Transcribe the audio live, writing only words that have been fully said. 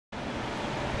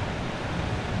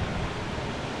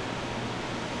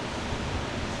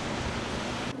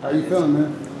How you feeling,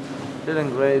 man? Feeling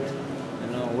great.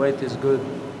 You know, weight is good.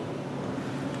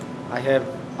 I have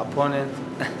opponent.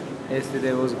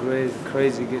 Yesterday was great,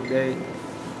 crazy good day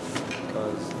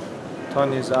because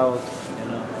Tony's out. You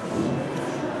know,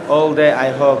 all day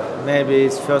I hope maybe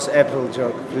it's 1st April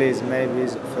joke. Please, maybe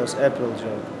it's 1st April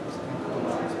joke.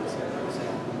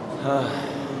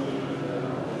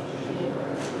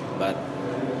 But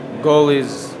goal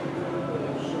is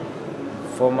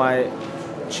for my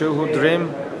childhood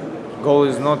dream. Goal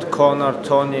is not Conor,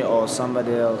 Tony, or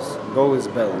somebody else. Goal is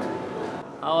belt.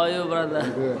 How are you, brother?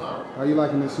 I'm good. How you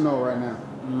liking the snow right now?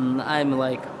 I'm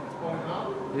like,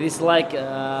 it's like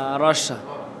Russia.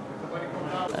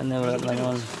 I never had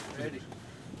one.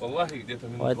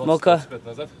 White mocha.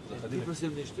 Thank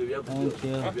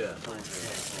you.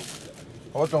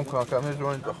 Вот он как, а мне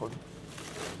звонит, походу.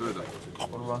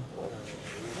 Курва.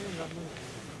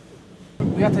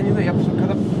 Я-то не знаю, я просто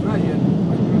когда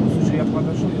слушай, я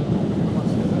подошел, я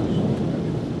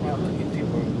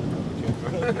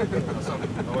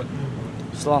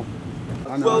Слава.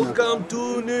 Welcome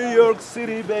to New York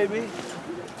City, baby.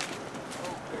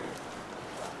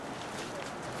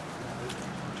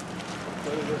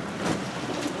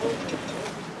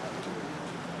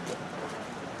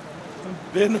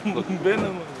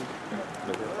 Benim.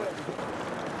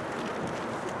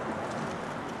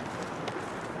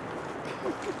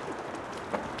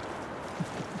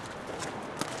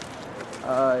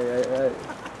 Ay.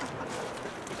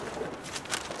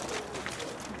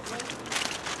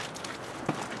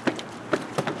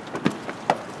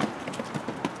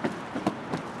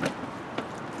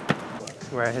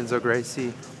 We're at Renzo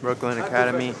Gracie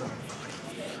Academy.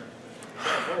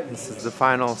 This is the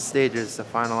final stages, the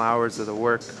final hours of the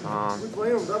work.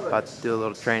 About to do a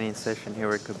little training session here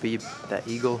with Khabib, that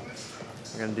eagle.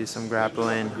 We're gonna do some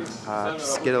grappling,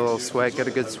 just get a little sweat, get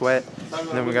a good sweat, and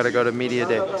then we gotta go to media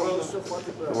day.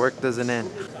 The work doesn't end.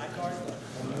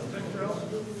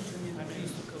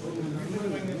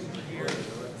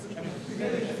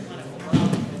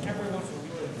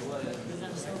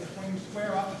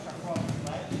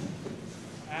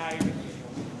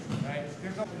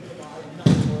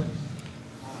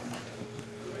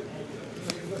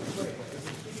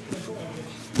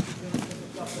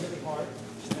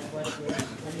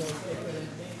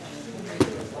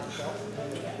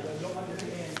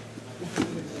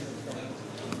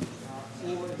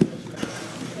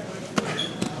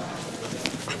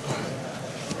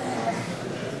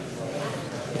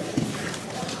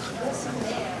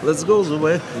 Let's go,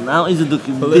 Zubay. Now is the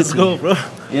Let's go, bro.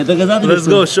 Я Dagestanis. Let's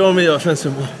go, show me your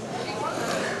offensive move.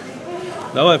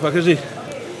 Давай, покажи.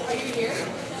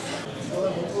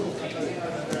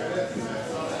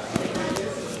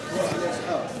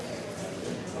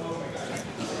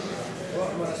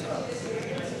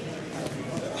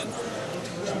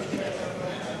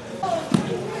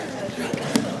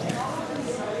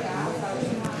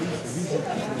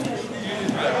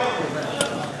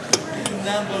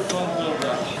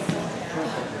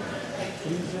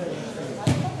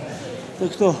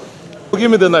 Так что?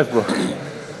 Give me the knife, bro.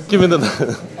 Give me the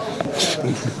knife.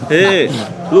 Hey,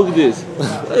 look this.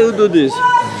 Why you do this?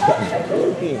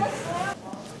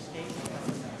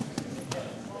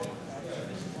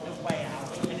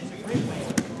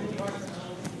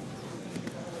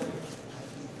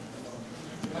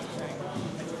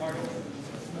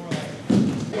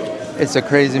 It's a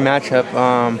crazy matchup.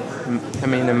 I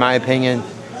mean, in my opinion,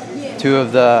 two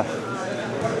of the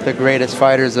greatest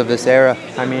fighters of this era.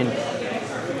 I mean,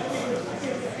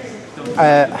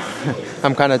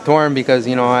 I'm kind of torn because,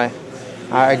 you know,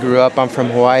 I grew up, I'm from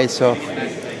Hawaii, so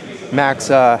Max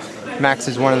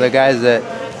is one of the guys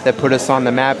that put us on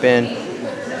the map, and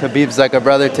Khabib's like a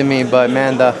brother to me. But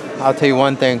man, I'll tell you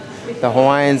one thing, the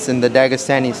Hawaiians and the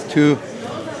Dagestanis, two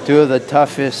of the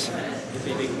toughest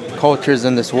cultures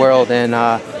in this world, and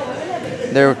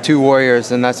they're two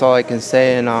warriors, and that's all I can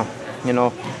say. And you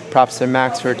know, props to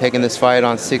Max for taking this fight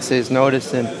on 6 days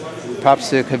notice, and props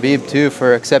to Khabib too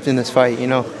for accepting this fight. You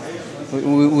know,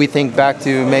 we think back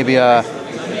to maybe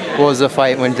what was the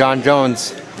fight when John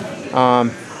Jones,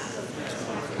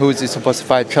 who was he supposed to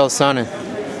fight? Chael Sonnen.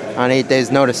 On 8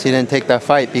 days notice, he didn't take that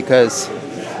fight because,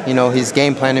 you know, he's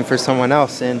game planning for someone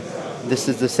else, and this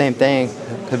is the same thing.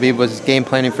 Khabib was game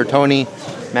planning for Tony.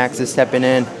 Max is stepping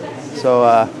in. So,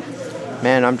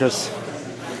 man, I'm just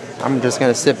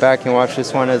gonna sit back and watch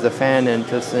this one as a fan and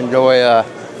just enjoy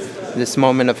this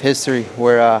moment of history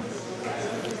where,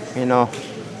 you know,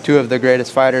 two of the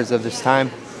greatest fighters of this time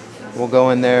will go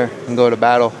in there and go to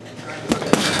battle.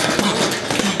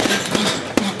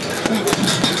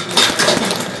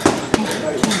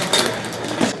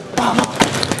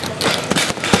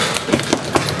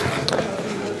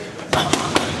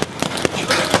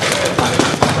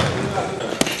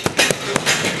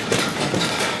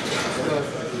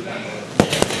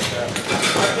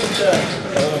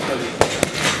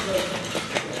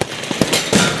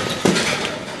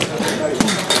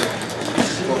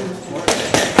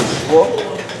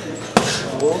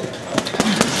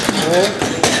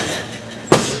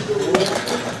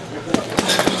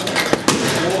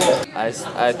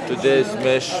 I today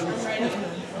smash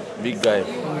big guy.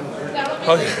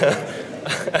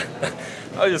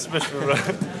 How you smash me, bro?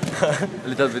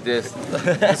 Little bit, yes.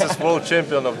 This is world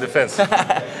champion of defense.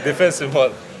 Defensive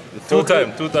one.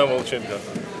 Two-time world champion.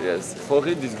 Yes, for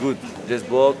it is good. Just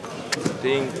block,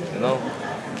 think, you know.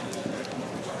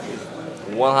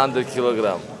 100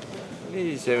 kilogram.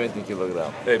 Me 70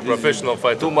 kilogram. Hey, professional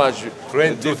fighter. Too much.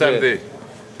 Train 2 times a day.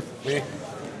 Me,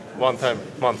 1 time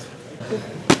month.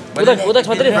 Вот так,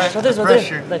 смотри.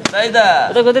 Дай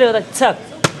да. Вот так, цак.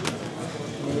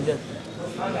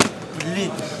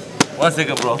 One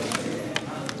second, bro.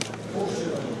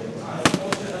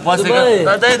 1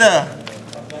 second. Дай да.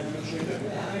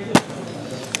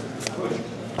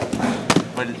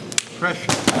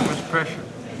 Pressure. Too much pressure.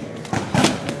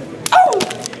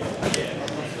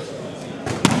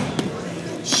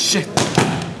 Shit.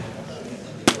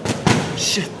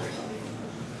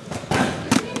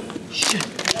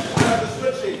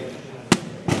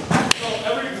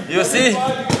 You see?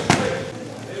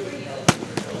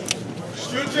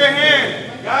 Shoot your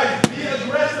hand. Guys, be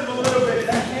aggressive a little bit.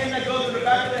 That hand that goes to the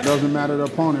back of the Doesn't matter the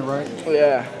opponent, right?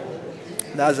 Yeah.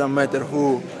 Doesn't matter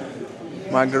who.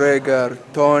 McGregor,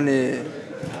 Tony,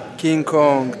 King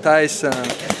Kong, Tyson.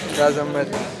 Doesn't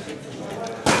matter.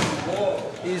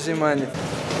 Easy money.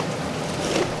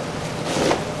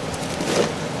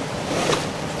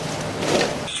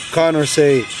 Conor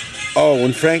say, oh,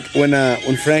 when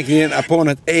Frankie an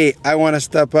opponent, hey, I want to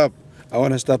step up.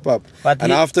 But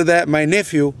and after that, my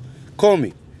nephew called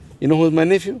me. You know who's my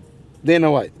nephew?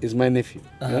 Dana White is my nephew.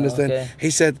 You understand? Okay. He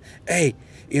said, hey,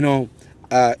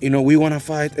 we want to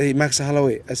fight Max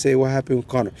Holloway. I say, what happened with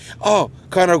Conor? Oh,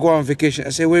 Conor go on vacation. I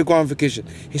say, where you go on vacation?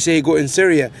 He say he go in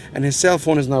Syria and his cell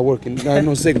phone is not working. There's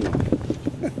no signal.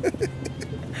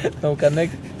 No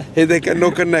connect. They can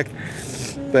no connect.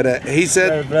 But he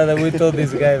said, Brother, we told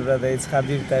this guy, brother, it's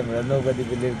Khabib time, brother. Nobody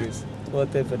believe this. What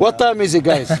happened? what time is it,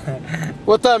 guys?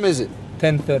 What time is it?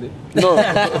 10:30. No. What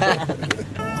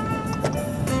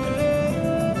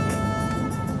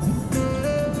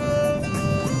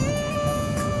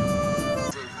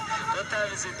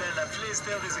time is it, Bella? Please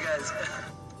tell these guys.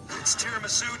 It's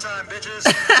tiramisu time, bitches.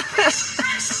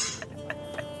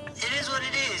 It is what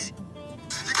it is.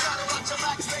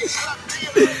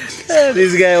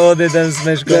 This guy ordered and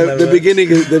smash corner. The beginning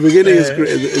is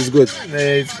good.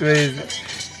 Yeah, it's crazy.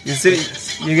 You see,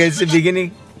 you guys see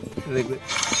beginning? Like,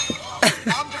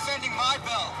 I'm defending my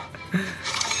belt.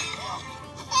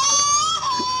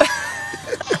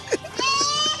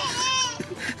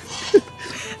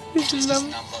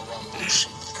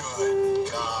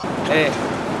 Hey,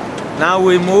 now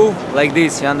we move like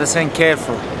this, you understand?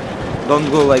 Careful. Don't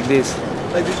go like this.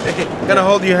 Like this. Hey, gotta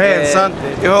hold your hand, son.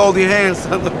 You hold your hand,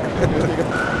 son.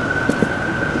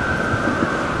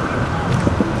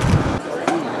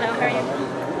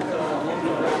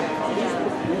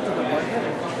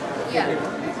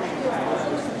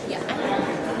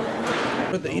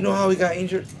 You know how he got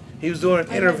injured? He was doing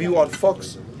an interview on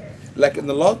Fox, like in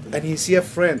the lot, and he see a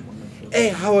friend. Hey,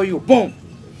 how are you? Boom,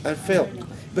 and fell.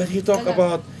 But he talk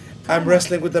about, I'm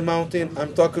wrestling with the mountain,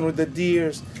 I'm talking with the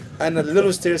deers, and the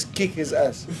little stairs kick his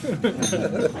ass.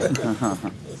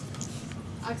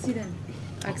 Accident.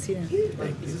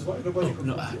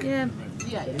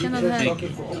 Yeah, cannot have.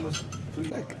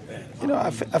 You know, I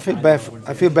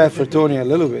feel bad for Tony a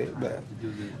little bit,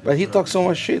 but he talks so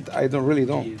much shit. I really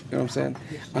don't. You know what I'm saying?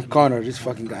 And Conor, this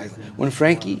fucking guy. When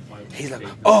Frankie, he's like,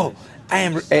 oh, I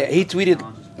am. He tweeted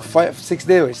 5-6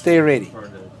 days. Stay ready.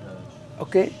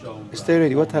 Okay, stay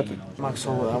ready. What happened? Max, I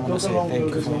want to say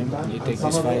thank you for him. You take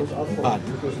this fight, but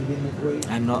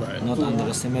I'm not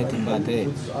underestimating, but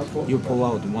you pull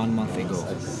out 1 month ago.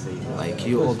 Like,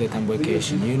 you all the time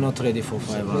vacation. You're not ready for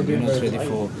 5 rounds. You're not ready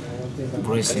for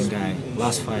wrestling guy.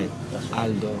 Last fight,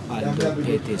 Aldo,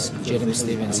 Pettis, Jeremy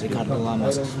Stevens, Ricardo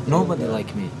Lamas. Nobody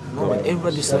like me. Nobody.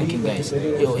 Everybody's liking guys.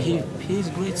 Yo, he's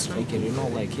great striker. You know,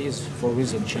 like he's for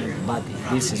reason champ. But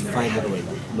this is featherweight.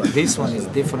 This one is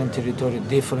different territory,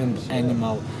 different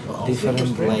animal,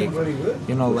 different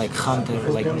like hunter.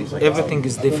 Like everything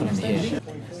is different here.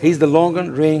 He's the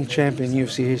longest reigning champion in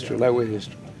UFC history, lightweight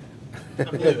history.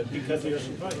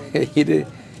 He did.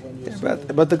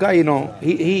 But the guy, you know,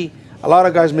 he a lot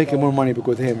of guys making more money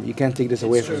because of him. You can't take this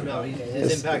away from him.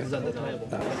 His impact is undeniable.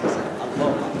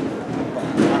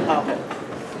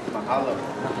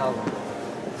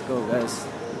 Let's go, guys.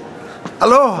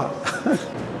 Aloha.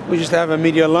 We just have a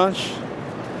media lunch.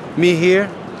 Me here,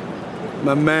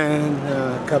 my man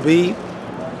Khabib,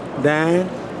 Dan,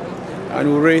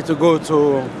 and we're ready to go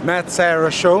to Matt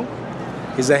Serra show.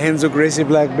 He's a Renzo Gracie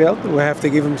black belt. We have to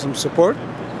give him some support.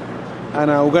 And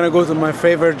we're gonna go to my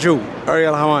favorite Jew,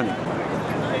 Ariel Helwani.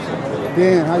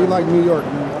 Dan, how you like New York,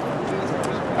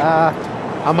 man?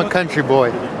 I'm a country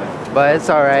boy, but it's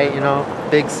all right, you know,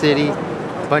 big city,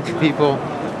 bunch of people.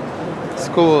 It's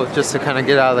cool just to kind of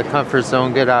get out of the comfort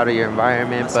zone, get out of your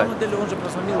environment, but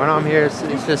when I'm here,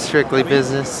 it's just strictly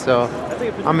business, so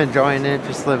I'm enjoying it,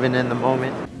 just living in the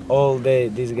moment. All day,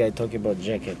 this guy talking about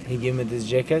jacket. He gave me this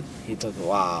jacket. He thought,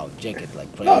 wow, jacket like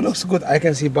crazy. No, it looks good. I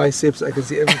can see biceps. I can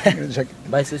see everything in the jacket.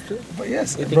 Biceps too? But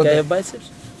yes. You think I have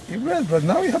biceps? You read, but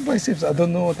now you have biceps. I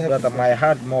don't know what happened. Brother, my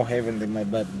heart more heavy than my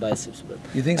biceps, brother.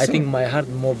 You think so? I think my heart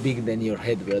more big than your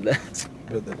head, brother.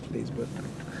 Brother, please,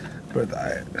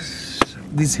 brother.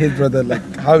 This head, brother, like,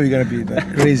 how are you gonna be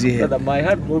that crazy head? Brother, my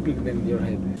heart more big than your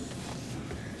head.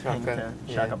 Shaka.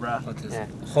 Shaka, bro. What is it?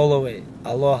 Holloway,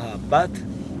 aloha, but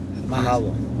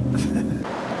mahalo.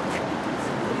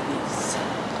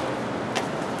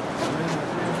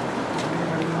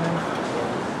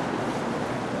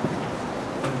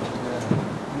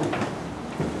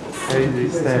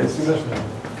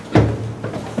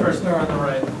 First door on the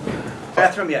right.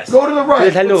 Bathroom, yes. Go to the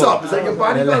right. Hello. What's up? Is that your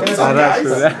bodyguard? What's up, guys?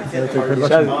 What's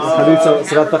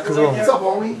up,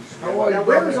 homie? How are you?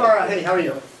 Where is our, hey, how are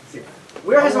you?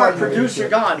 Where has our producer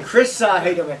gone? Chris,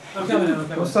 hey,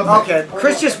 What's up, okay,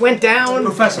 Chris just went down.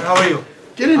 Professor, how are you?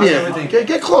 Get in here.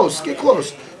 Get close. Get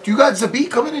close. Do you got Zabit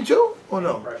coming in too? Or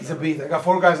no? Zabit. I got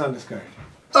 4 guys on this guy.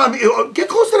 Get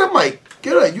close to that mic.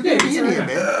 Get it. You gotta be in here,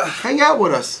 man. Hang out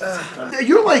with us.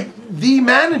 You're like the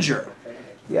manager.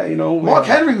 Yeah, you know. Mark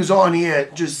Henry was on here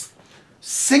just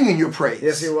singing your praise.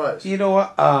 Yes, he was. You know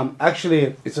what?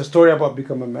 Actually, it's a story about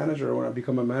becoming a manager. When I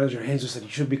become a manager, Renzo said, you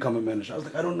should become a manager. I was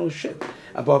like, I don't know shit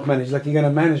about managing. Like, you're going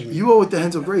to manage me. You were with the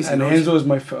Renzo Gracie. And Renzo is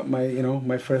my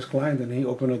first client, and he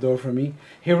opened the door for me.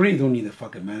 He really don't need a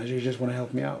fucking manager. He just want to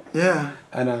help me out. Yeah.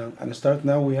 And I start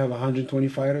now, we have 120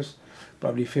 fighters,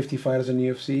 probably 50 fighters in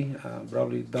UFC,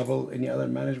 probably double any other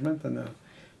management, and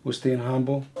we're staying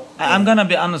humble. I'm gonna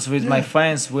be honest with my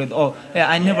fans.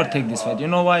 I never take this fight. You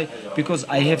know why? Because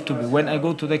I have to be. When I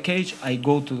go to the cage, I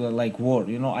go to the war.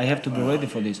 You know, I have to be ready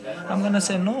for this. I'm gonna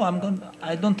say no.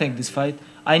 I don't take this fight.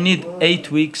 I need 8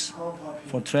 weeks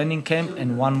for training camp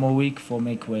and 1 more week for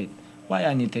make weight. Why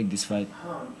I need to take this fight?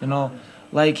 You know,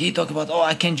 like he talk about,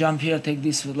 I can jump here, take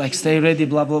this, like stay ready,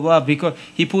 blah blah blah. Because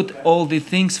he put all the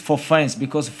things for fans.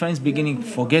 Because fans beginning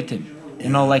forget him. You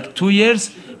know, like 2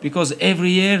 years. Because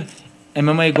every year,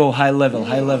 MMA go high level.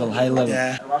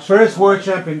 Yeah. First world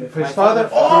champion for his father.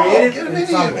 Get him in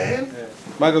here, man.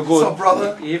 Michael Good. What's up,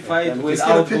 brother? He fight Let's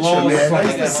get a picture, man.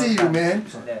 Nice to see you, man.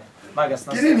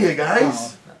 Get in here,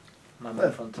 guys.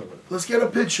 Let's get a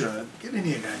picture. Get in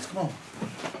here, guys. Come on.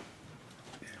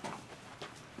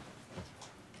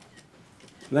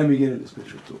 Let me get in this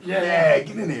picture, too. Yeah,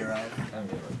 get in here, right?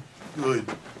 Good.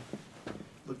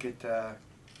 Look at,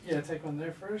 take one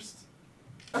there first.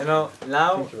 You know,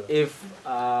 now if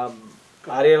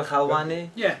Ariel Helwani,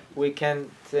 we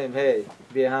can say, hey,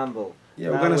 be humble. Yeah,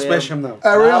 we're gonna smash him now.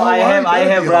 I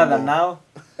have brother now.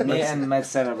 Me and my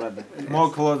Serra brother. More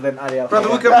close than Ariel. Brother,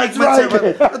 we can make Serra,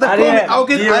 brother. I'll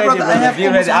get brother. I have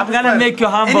I'm gonna make you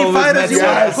humble with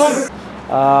Serra.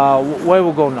 Where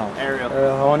we go now? Ariel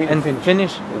Helwani. And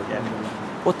finish? Yeah.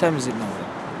 What time is it now?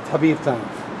 Khabib time.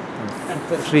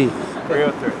 3.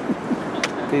 3:03.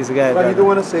 This guy. But you don't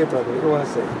want to say it, brother. You don't want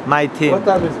to say it. My team. What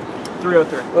time is it?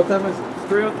 3:03. What time is it?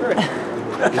 3:03.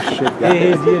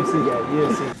 He's UFC guy.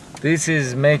 UFC. This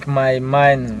is make my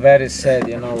mind very sad,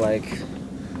 you know, like,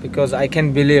 because I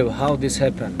can't believe how this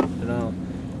happened, you know,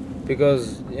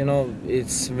 because, you know,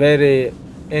 it's very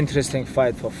interesting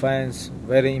fight for fans,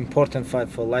 very important fight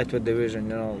for lightweight division,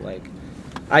 you know, like,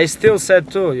 I still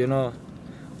sad too, you know,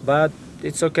 but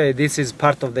it's okay, this is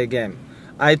part of the game.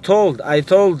 I told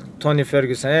Tony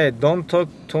Ferguson, hey, don't talk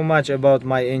too much about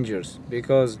my injuries,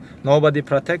 because nobody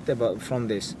protect from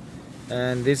this.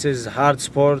 And this is hard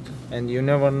sport, and you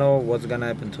never know what's gonna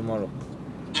happen tomorrow.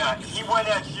 Yeah, he went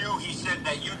at you. He said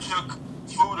that you took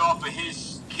food off of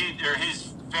his kid or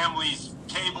his family's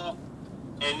table,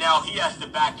 and now he has to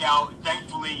back out.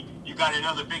 Thankfully, you got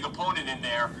another big opponent in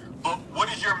there. But what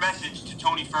is your message to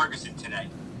Tony Ferguson today?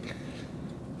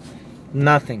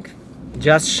 Nothing.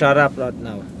 Just shut up right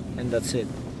now, and that's it.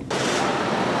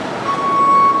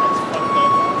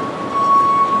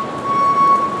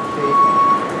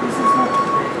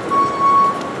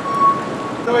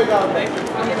 There we go. Thank you.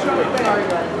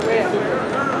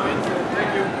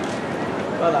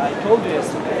 Well, I told you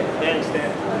yesterday. Thanks,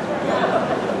 Dan.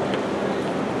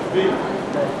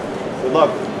 Good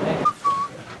luck.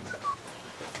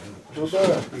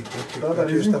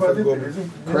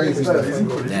 Crazy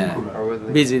stuff. Yeah.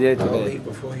 Busy day today.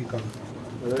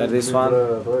 After this one,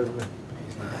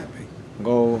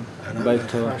 go back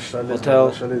to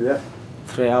hotel,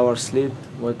 3 hours sleep,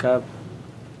 wake up,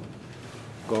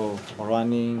 go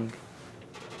running,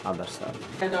 other stuff.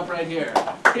 Stand up right here.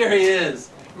 Here he is,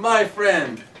 my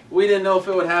friend. We didn't know if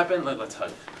it would happen. Let's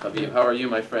hug. Khabib, how are you,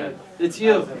 my friend? It's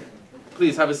you.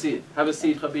 Please have a seat. Have a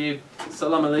seat, Khabib.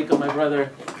 Salam alaikum, my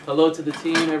brother. Hello to the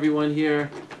team, everyone here.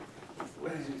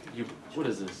 What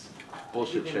is this?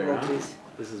 Bullshit chair, huh?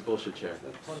 This is bullshit chair.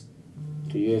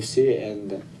 To UFC,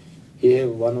 and he have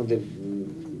one of the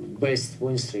best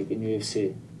win streak in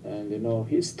UFC. And you know,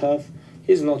 he's tough.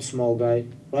 He's not small guy.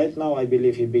 Right now, I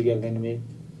believe he's bigger than me.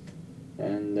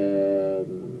 And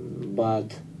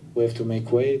but we have to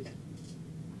make weight.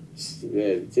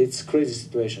 It's crazy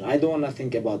situation. I don't want to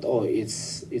think about, oh,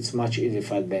 it's much easier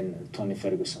fight than Tony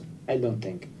Ferguson. I don't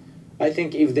think. I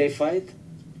think if they fight,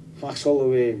 Max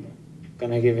Holloway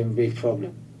gonna give him big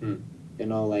problem. You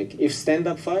know, like if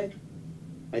stand-up fight,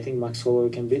 I think Max Holloway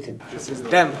can beat him. This is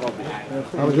damn problem.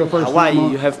 How was your first Hawaii,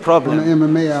 time you have problem. On the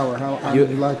MMA Hour, how did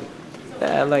you like it?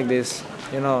 Yeah, I like this.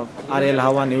 You know, Ariel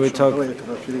Helwani, we talk.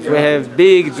 We have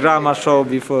big drama show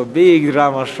before, big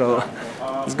drama show.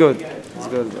 It's good. It's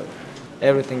good. But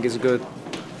everything is good.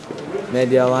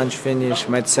 Media lunch finish,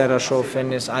 Serra show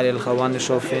finish, Ariel Helwani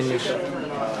show finish.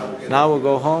 Now we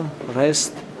go home,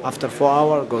 rest. After 4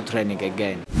 hours, go training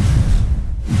again.